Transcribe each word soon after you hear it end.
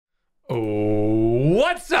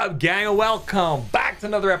What's up, gang, and welcome back to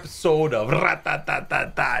another episode of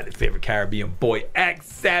the favorite Caribbean boy,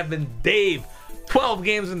 X7 Dave. 12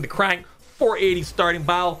 games in the crank, 480 starting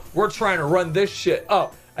battle. We're trying to run this shit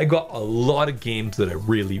up. I got a lot of games that I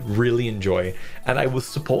really enjoy, and I was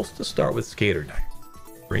supposed to start with Skater Day.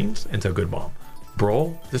 Greens into a good bomb.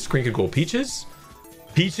 Bro, this screen could go peaches,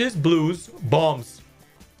 blues, bombs.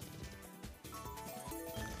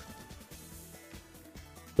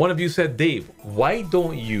 One of you said, Dave, why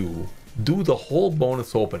don't you do the whole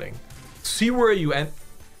bonus opening? See where you end.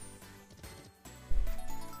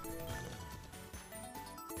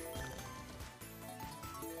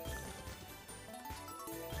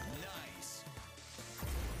 Nice.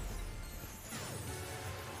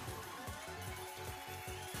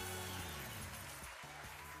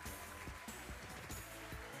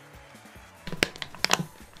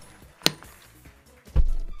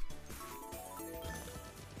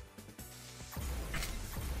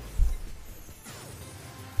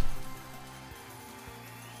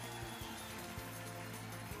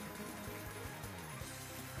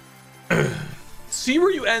 See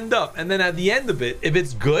where you end up, and then at the end of it, if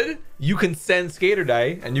it's good, you can send Skater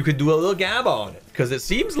Die and you could do a little gamba on it, because it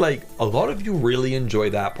seems like a lot of you really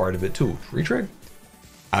enjoy that part of it too. Retrig,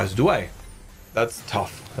 as do I. That's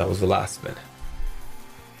tough. That was the last spin.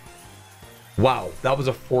 Wow, that was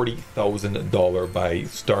a $40,000 buy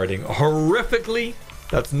starting horrifically.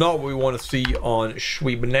 That's not what we want to see on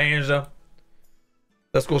Sweet Bonanza.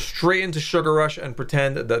 Let's go straight into Sugar Rush and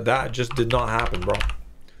pretend that that just did not happen, bro.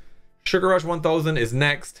 Sugar Rush 1000 is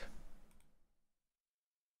next.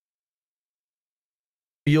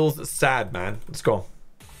 Feels sad, man. Let's go.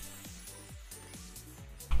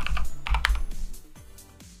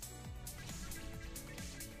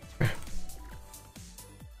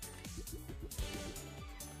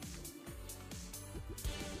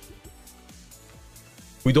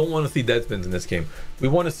 We don't want to see dead spins in this game. We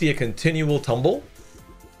want to see a continual tumble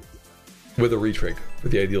with a retrig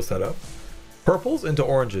with the ideal setup. Purples into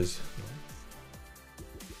oranges.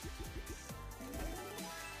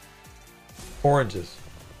 Oranges.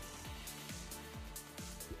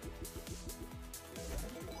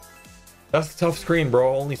 That's a tough screen,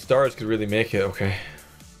 bro. Only stars could really make it. Okay.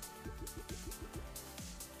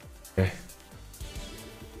 Okay.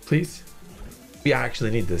 Please. We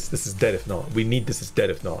actually need this. This is dead if not. We need this is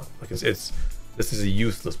dead if not. Like this is a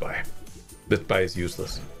useless buy. This buy is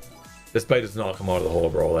useless. This buy does not come out of the hole,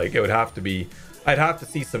 bro. Like, it would have to be... I'd have to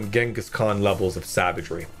see some Genghis Khan levels of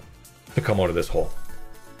savagery to come out of this hole.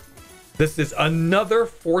 This is another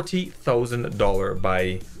 $40,000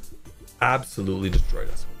 buy. Absolutely destroyed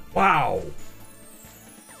us. Wow.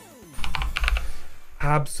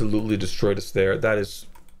 Absolutely destroyed us there. That's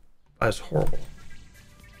horrible.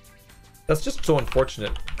 That's just so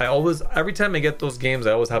unfortunate. Every time I get those games,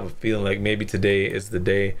 I always have a feeling like maybe today is the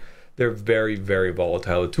day. They're very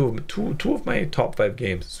volatile. Two of my top 5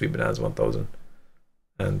 games, Sweet Bonanza 1000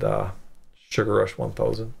 and Sugar Rush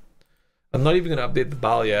 1000. I'm not even gonna update the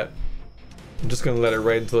ball yet. I'm just gonna let it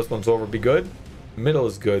ride until this one's over. Be good. Middle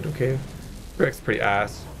is good. Okay. Greg's pretty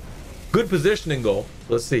ass. Good positioning though.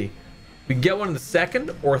 Let's see. We can get one in the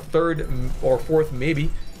second or third or fourth, maybe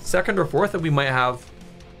second or fourth, and we might have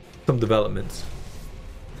some developments.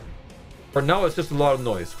 For now, it's just a lot of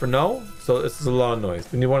noise. For now, so this is a lot of noise.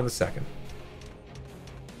 We need one in the second.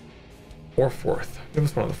 Or fourth. Give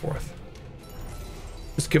us one on the fourth.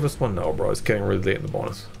 Just give us one now, bro. It's getting really late in the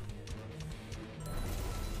bonus.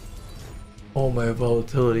 Oh, my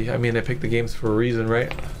volatility. I mean, I picked the games for a reason,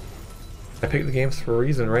 right? I picked the games for a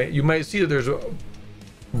reason, right? You might see that there's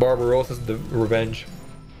Barbarossa's the Revenge.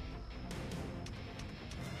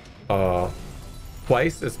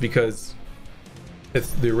 Twice. It's because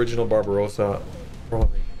it's the original Barbarossa.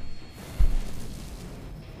 Probably.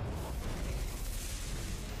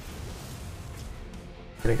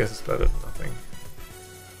 I guess it's better than nothing.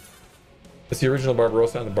 It's the original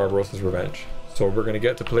Barbarossa and the Barbarossa's Revenge. So we're gonna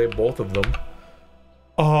get to play both of them.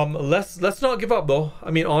 Let's not give up though.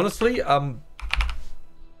 I mean, honestly,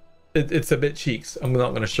 it's a bit cheeks. I'm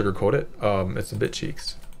not gonna sugarcoat it. It's a bit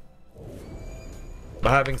cheeks.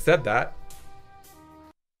 But having said that,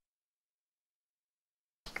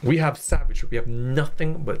 we have savagery. We have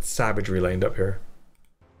nothing but savagery lined up here.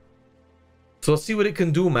 So let's see what it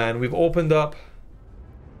can do, man. We've opened up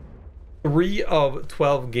 3 of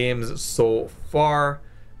 12 games so far,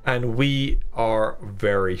 and we are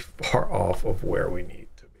very far off of where we need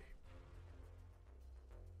to be.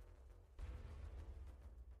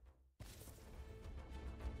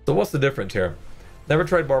 So what's the difference here? Never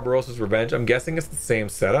tried Barbarossa's Revenge. I'm guessing it's the same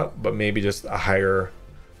setup, but maybe just a higher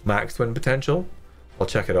max win potential. I'll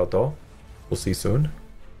check it out though. We'll see soon.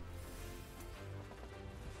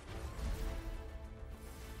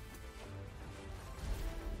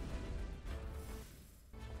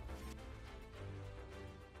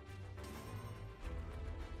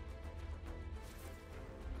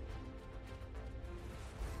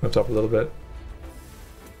 Lift up a little bit.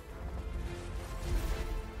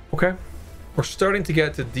 Okay. We're starting to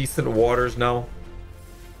get to decent waters now.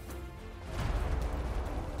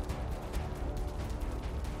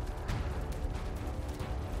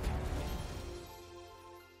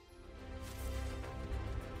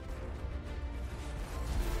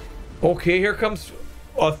 Okay, here comes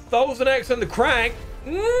 1000x on the crank.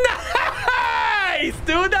 Nice,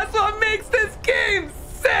 dude. That's what makes this game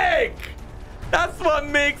sick. That's what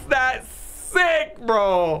makes that sick,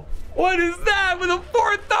 bro. What is that with a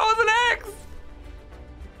 4000x?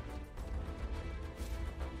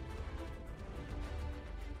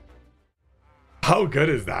 How good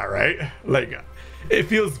is that, right? Like, it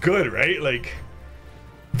feels good, right? Like,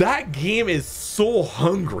 that game is so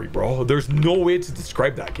hungry, bro. There's no way to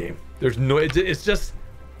describe that game. There's no, it's just,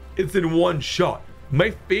 it's in one shot. My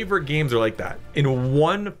favorite games are like that. In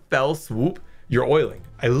one fell swoop, you're oiling.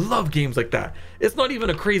 I love games like that. It's not even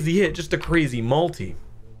a crazy hit, just a crazy multi.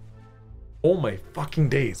 Oh my fucking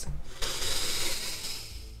days.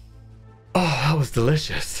 Oh, that was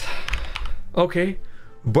delicious. Okay.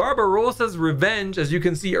 Barbarossa's Revenge. As you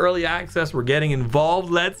can see, early access, we're getting involved.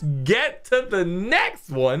 Let's get to the next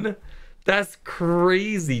one. That's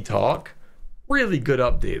crazy talk. Really good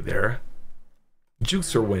update there.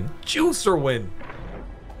 Juicer win. Juicer win.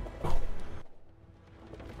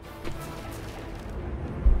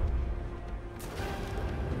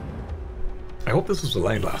 I hope this was a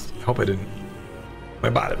line blast. I hope I didn't. My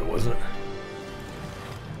bad if it wasn't.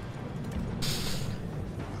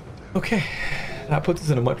 Okay. That puts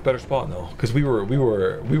us in a much better spot now, because we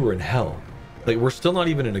were in hell. Like, we're still not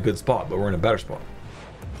even in a good spot, but we're in a better spot.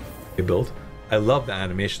 Okay, build. I love the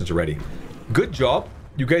animations already. Good job.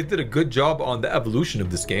 You guys did a good job on the evolution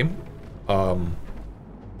of this game.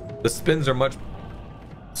 The spins are much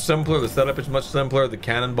simpler. The setup is much simpler. The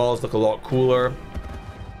cannonballs look a lot cooler.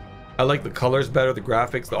 I like the colors better, the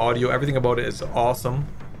graphics, the audio, everything about it is awesome.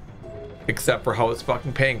 Except for how it's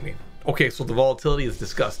fucking paying me. Okay, so the volatility is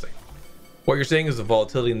disgusting. What you're saying is the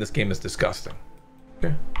volatility in this game is disgusting.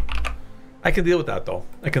 Okay. I can deal with that though.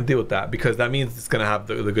 I can deal with that because that means it's gonna have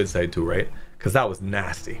the good side too, right? Because that was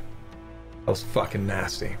nasty. That was fucking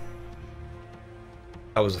nasty.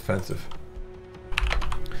 That was offensive.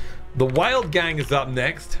 The Wild Gang is up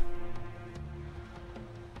next.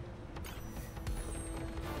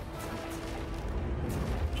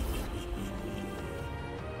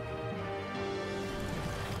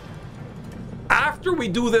 After we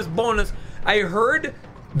do this bonus, I heard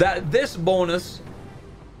that this bonus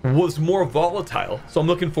was more volatile, so I'm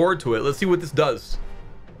looking forward to it. Let's see what this does.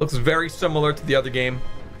 Looks very similar to the other game.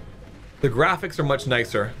 The graphics are much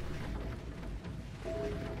nicer.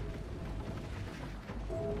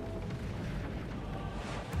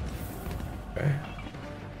 Okay.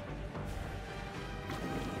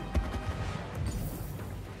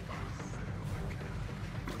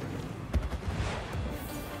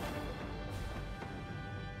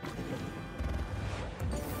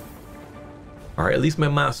 All right, at least my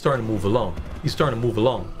man's starting to move along. He's starting to move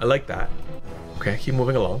along. I like that. Okay, keep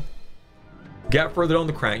moving along. Get further down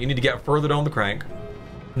the crank. You need to get further down the crank.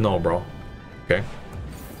 No, bro. Okay.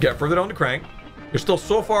 Get further down the crank. You're still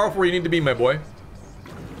so far off where you need to be, my boy.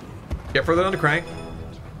 Get further down the crank.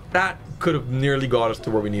 That could have nearly got us to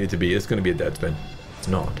where we needed to be. It's going to be a dead spin. It's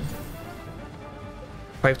not.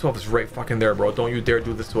 512 is right fucking there, bro. Don't you dare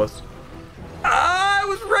do this to us. Ah, I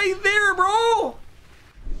was right there, bro.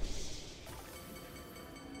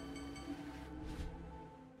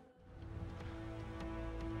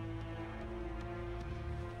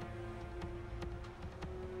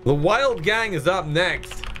 The Wild Gang is up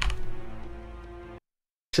next.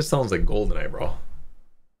 Just sounds like GoldenEye, bro.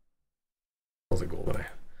 Sounds like GoldenEye.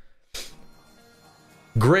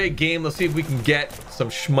 Great game. Let's see if we can get some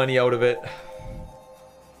shmoney out of it.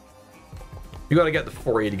 You gotta get the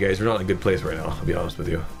 480, guys. We're not in a good place right now, I'll be honest with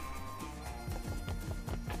you.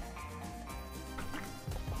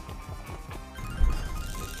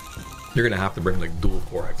 You're gonna have to bring like dual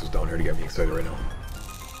 4Xs down here to get me excited right now.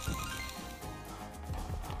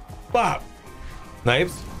 Bop!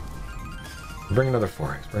 Knives. Bring another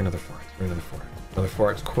 4X. Bring another 4X. Bring another 4X. Another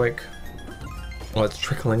 4X quick. Oh, it's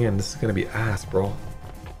trickling in. This is gonna be ass, bro.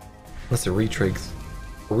 Unless it retrigs.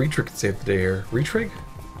 A retrig could save the day here. Retrig?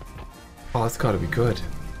 Oh, that's gotta be good.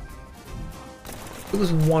 It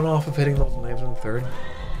was one off of hitting those knives on the third.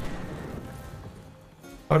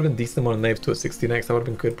 I would have been decent amount of knives to a 16x. That would have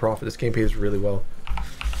been good profit. This game pays really well.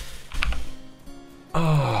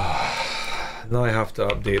 Oh, now I have to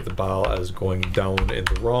update the BAL as going down in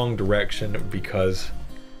the wrong direction because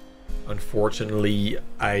unfortunately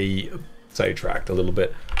I sidetracked a little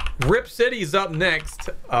bit. Rip City's up next.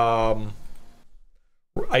 I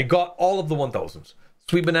got all of the 1000s.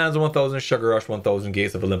 Sweet Bonanza 1000, Sugar Rush 1000,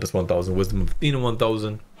 Gates of Olympus 1000, Wisdom of Athena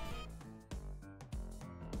 1000.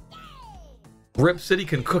 Rip City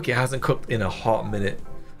can cook. It hasn't cooked in a hot minute.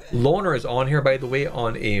 Loner is on here, by the way,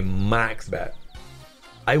 on a max bet.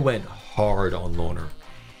 I went hard on Loner.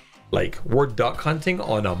 Like, we're duck hunting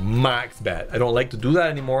on a max bet. I don't like to do that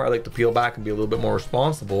anymore. I like to peel back and be a little bit more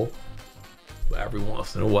responsible. But every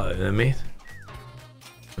once in a while, you know what I mean?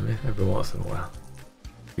 Every once in a while,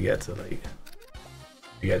 we get to like,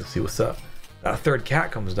 you get to see what's up. That third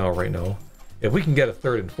cat comes down right now. If we can get a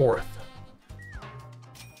third and fourth,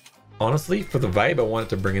 honestly, for the vibe, I wanted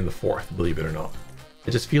to bring in the fourth, believe it or not.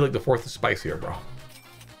 I just feel like the fourth is spicier, bro.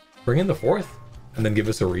 Bring in the fourth and then give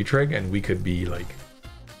us a retrig and we could be like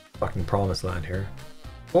fucking promised land here.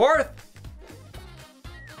 Fourth!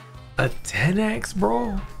 A 10x,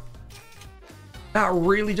 bro? That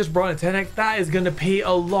really just brought a 10x? That is gonna pay a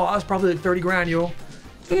lot. That's probably like 30 grand, yo.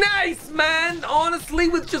 Nice, man! Honestly,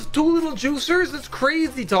 with just 2 little juicers, it's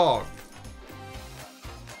crazy talk.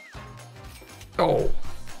 Oh.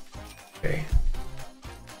 Okay.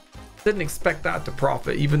 Didn't expect that to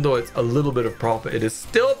profit, even though it's a little bit of profit. It is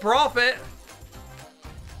still profit.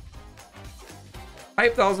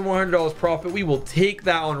 $5,100 profit. We will take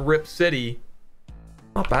that on Rip City.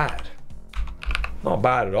 Not bad. Not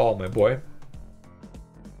bad at all, my boy.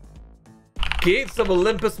 Gates of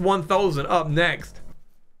Olympus 1000 up next.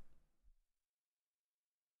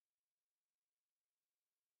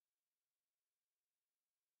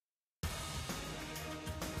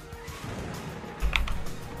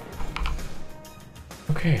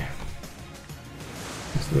 Okay.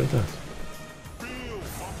 Let's see what it does.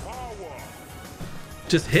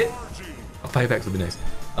 Just hit a 5x would be nice.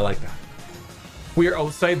 I like that. We are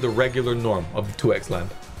outside the regular norm of the 2x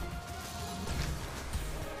land.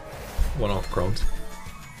 One off Crohn's.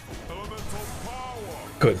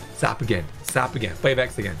 Good. Zap again. Zap again.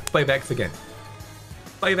 5x again. 5x again.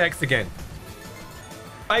 5x again.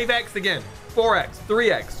 5x again. 4x.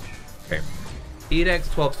 3x. Okay.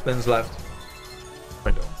 8x. 12 spins left. I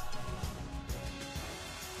don't.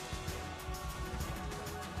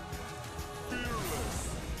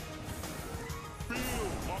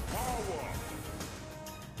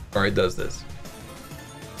 Alright, does this.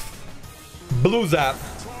 Blue Zap.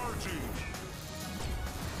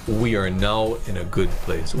 We are now in a good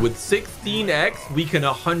place. With 16x, we can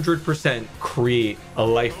 100% create a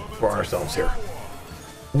life for ourselves here.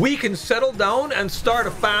 We can settle down and start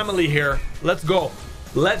a family here. Let's go.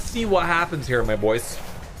 Let's see what happens here, my boys.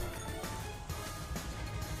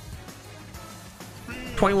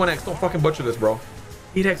 21x, don't fucking butcher this, bro.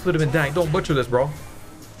 8x would have been dang. Don't butcher this, bro.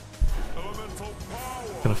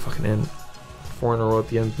 Gonna fucking end 4 in a row at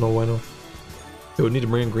the end. No bueno. They would need to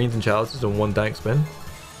bring in greens and chalices in 1 dank spin.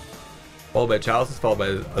 Followed by chalices, followed by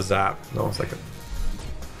a zap. No, it's like a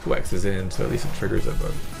 2x's in, so at least it triggers it,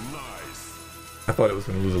 but I thought it was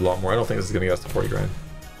gonna lose a lot more. I don't think this is gonna get us to 40 grand.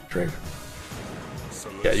 Trig.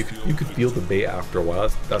 Yeah, you could feel the bait after a while.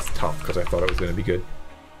 That's tough because I thought it was gonna be good.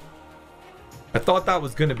 I thought that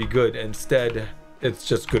was gonna be good. Instead, it's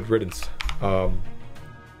just good riddance.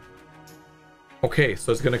 Okay,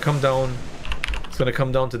 so it's gonna come down. It's gonna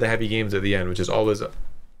come down to the heavy games at the end, which is always a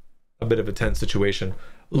bit of a tense situation.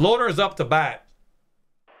 Loner's up to bat.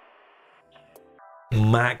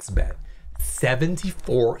 Max bet.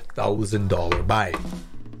 $74,000 buy.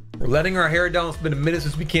 We're letting our hair down. It's been a minute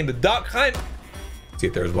since we came to duck hunt. See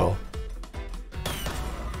it there as well.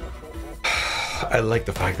 I like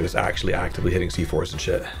the fact that it's actually actively hitting C4s and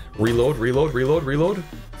shit. Reload, reload, reload, reload.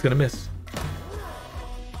 It's gonna miss.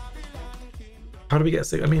 How do we get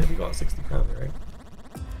 6? I mean, we got 60 pounds, right?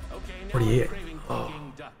 48. Oh,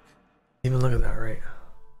 even look at that, right?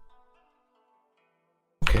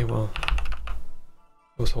 Okay, well, I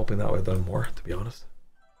was hoping that would have done more, to be honest.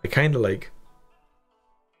 I kind of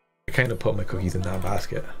put my cookies in that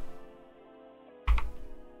basket.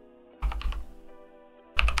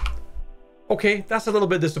 Okay, that's a little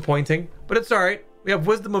bit disappointing, but it's all right. We have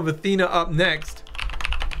Wisdom of Athena up next.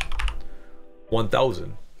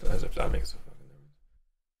 1,000. As if that makes a fucking difference.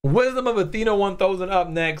 Wisdom of Athena 1,000 up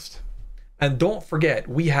next. And don't forget,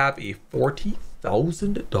 we have a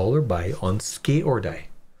 $40,000 buy on Skate or Die.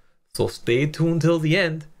 So stay tuned till the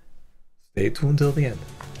end. Stay tuned till the end.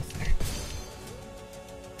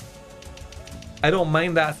 I don't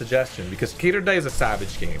mind that suggestion because Skater Die is a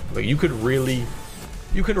savage game. Like you can really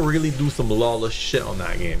do some lawless shit on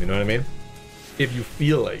that game. You know what I mean? If you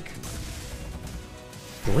feel like.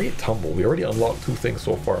 Great tumble. We already unlocked 2 things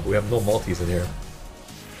so far, but we have no multis in here.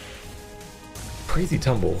 Crazy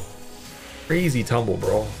tumble. Crazy tumble,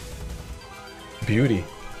 bro. Beauty.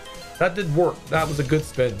 That did work. That was a good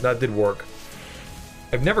spin. That did work.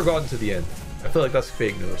 I've never gotten to the end. I feel like that's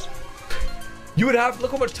fake news. You would have,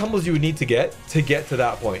 look how much tumbles you would need to get to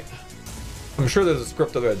that point. I'm sure there's a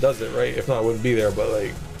script out there that does it, right? If not, it wouldn't be there, but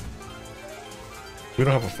like, we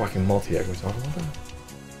don't have a fucking multi yet. Can we talk about that?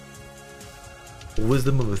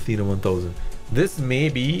 Wisdom of Athena 1000. This may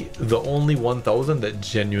be the only 1000 that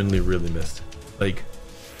genuinely really missed. Like,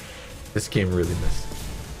 this game really missed.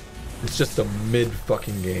 It's just a mid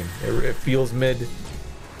fucking game. It feels mid.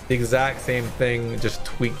 The exact same thing, just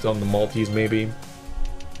tweaked on the multis maybe.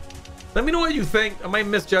 Let me know what you think. Am I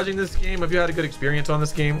misjudging this game? Have you had a good experience on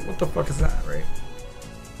this game? What the fuck is that, right?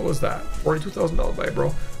 What was that? $42,000 buy,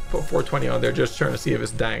 bro. Put 420 on there just trying to see if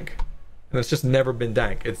it's dank. And it's just never been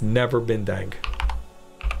dank. It's never been dank.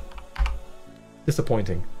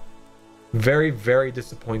 Disappointing. Very, very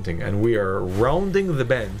disappointing. And we are rounding the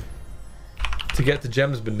bend to get to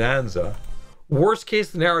Gems Bonanza. Worst case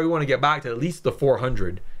scenario, we want to get back to at least the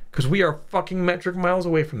 400 because we are fucking metric miles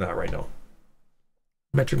away from that right now.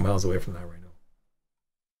 Metric miles away from that right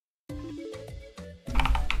now.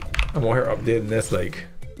 I'm over here updating this like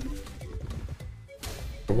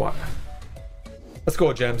for what? Let's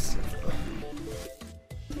go, Gems.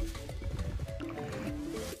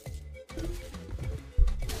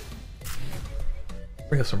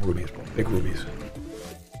 Bring us some rubies, bro. Big rubies.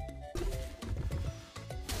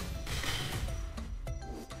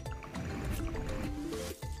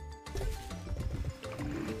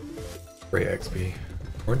 Great XP.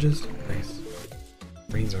 Oranges? Nice.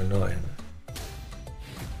 Greens are not in.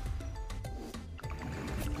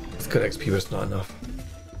 It's good XP, but it's not enough.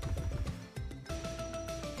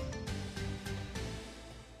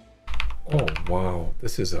 Oh, wow.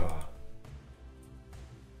 This is not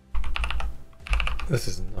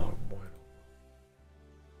bueno.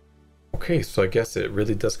 Okay, so I guess it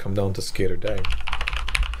really does come down to skate or die.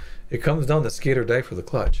 It comes down to skate or die for the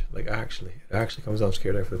clutch. Like, actually. It actually comes down to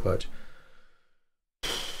skate or die for the clutch.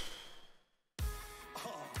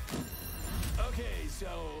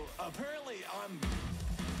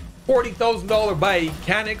 $40,000 buy.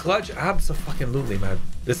 Can it clutch? Abso-fucking-lutely, man.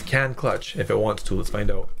 This can clutch if it wants to. Let's find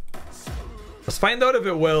out. Let's find out if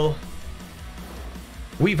it will.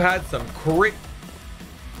 We've had some crit.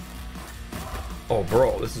 Oh,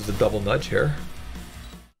 bro, this is a double nudge here.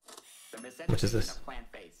 Which is this?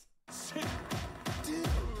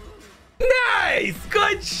 Nice!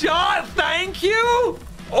 Good shot! Thank you!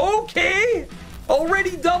 Okay!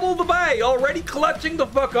 Already double the buy. Already clutching the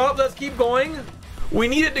fuck up. Let's keep going. We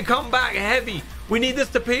need it to come back heavy. We need this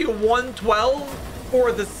to pay 112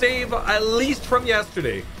 for the save, at least from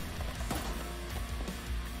yesterday.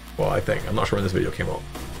 Well, I think. I'm not sure when this video came out.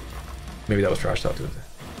 Maybe that was trashed out too.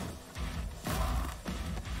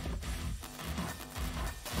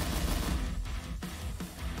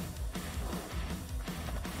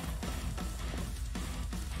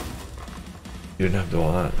 You didn't have to do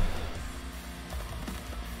all that.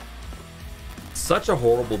 Such a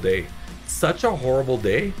horrible day. Such a horrible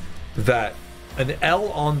day that an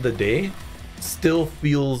L on the day still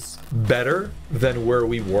feels better than where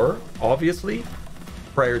we were, obviously,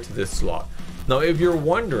 prior to this slot. Now, if you're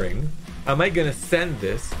wondering, am I gonna send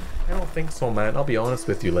this? I don't think so, man. I'll be honest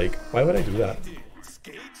with you. Like, why would I do that?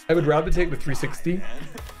 I would rather take the 360.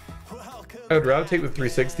 I would rather take the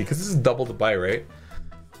 360 because this is double the buy, right?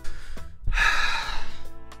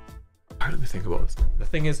 Let me think about this. The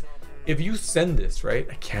thing is, if you send this, right?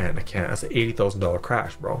 I can't. That's an $80,000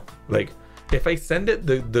 crash, bro. Like, if I send it,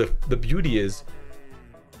 the beauty is,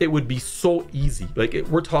 it would be so easy. Like,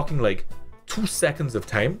 we're talking like 2 seconds of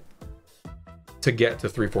time to get to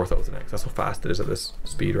 3,000-4,000x. That's how fast it is at this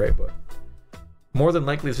speed, right? But more than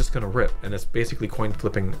likely, it's just gonna rip, and it's basically coin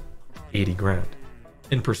flipping 80 grand.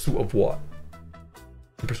 In pursuit of what?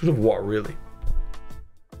 In pursuit of what, really?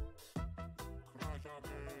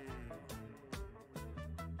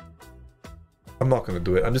 I'm not gonna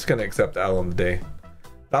do it. I'm just gonna accept the L on the day.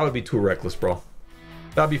 That would be too reckless, bro.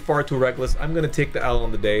 That'd be far too reckless. I'm gonna take the L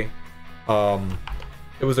on the day.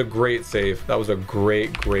 It was a great save. That was a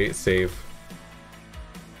great save.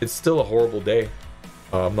 It's still a horrible day.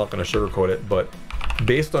 I'm not gonna sugarcoat it, but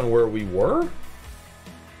based on where we were,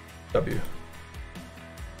 W.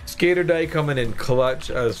 Skater Die coming in clutch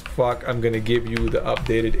as fuck. I'm gonna give you the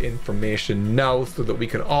updated information now so that we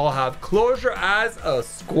can all have closure as a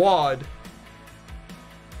squad.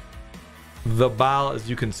 The BAL, as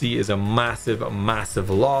you can see, is a massive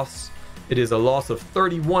loss. It is a loss of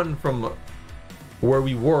 31 from where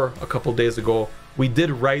we were a couple days ago. We did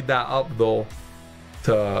ride that up though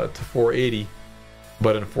to 480,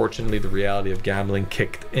 but unfortunately the reality of gambling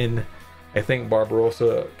kicked in. I think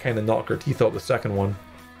Barbarossa kind of knocked her teeth out the second one,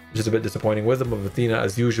 which is a bit disappointing. Wisdom of Athena,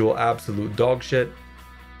 as usual, absolute dog shit.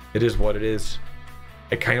 It is what it is.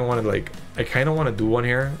 I kind of want to do one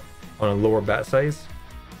here on a lower bet size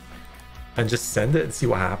and just send it and see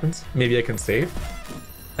what happens. Maybe I can save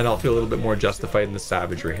and I'll feel a little bit more justified in the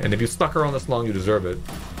savagery. And if you stuck around this long, you deserve it.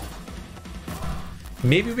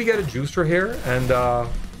 Maybe we get a juicer here and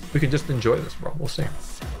we can just enjoy this, bro. We'll see.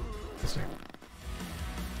 We'll see.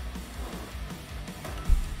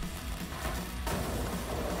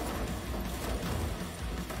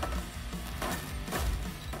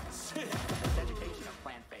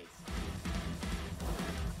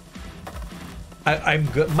 I'm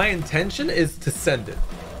good. My intention is to send it.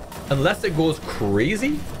 Unless it goes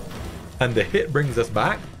crazy and the hit brings us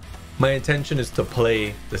back, my intention is to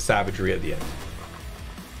play the savagery at the end.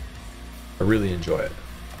 I really enjoy it.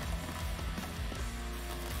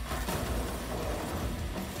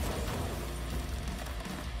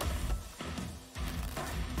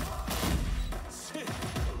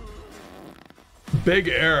 Big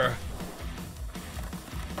error.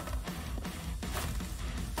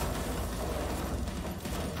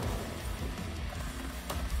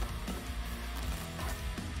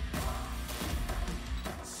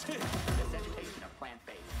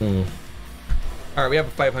 All right, we have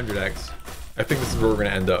a 500x. I think this is where we're gonna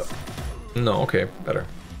end up. No, okay, better.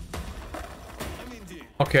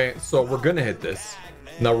 Okay, so we're gonna hit this.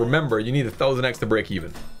 Now remember, you need 1000x to break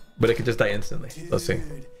even, but it could just die instantly. Let's see.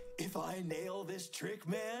 If I nail this trick,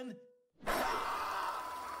 man.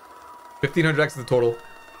 1500x is the total.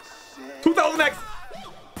 2000x.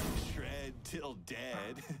 Shred till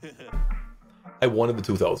dead. I wanted the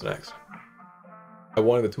 2000x. I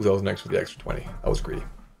wanted the 2000x for the extra 20. That was greedy.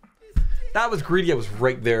 That was greedy. I was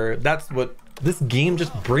right there. That's what this game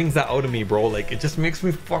just brings that out of me, bro. Like, it just makes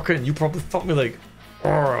me fucking, you probably thought me like,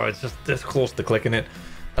 oh, it's just this close to clicking it.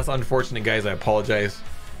 That's unfortunate, guys. I apologize.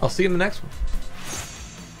 I'll see you in the next one.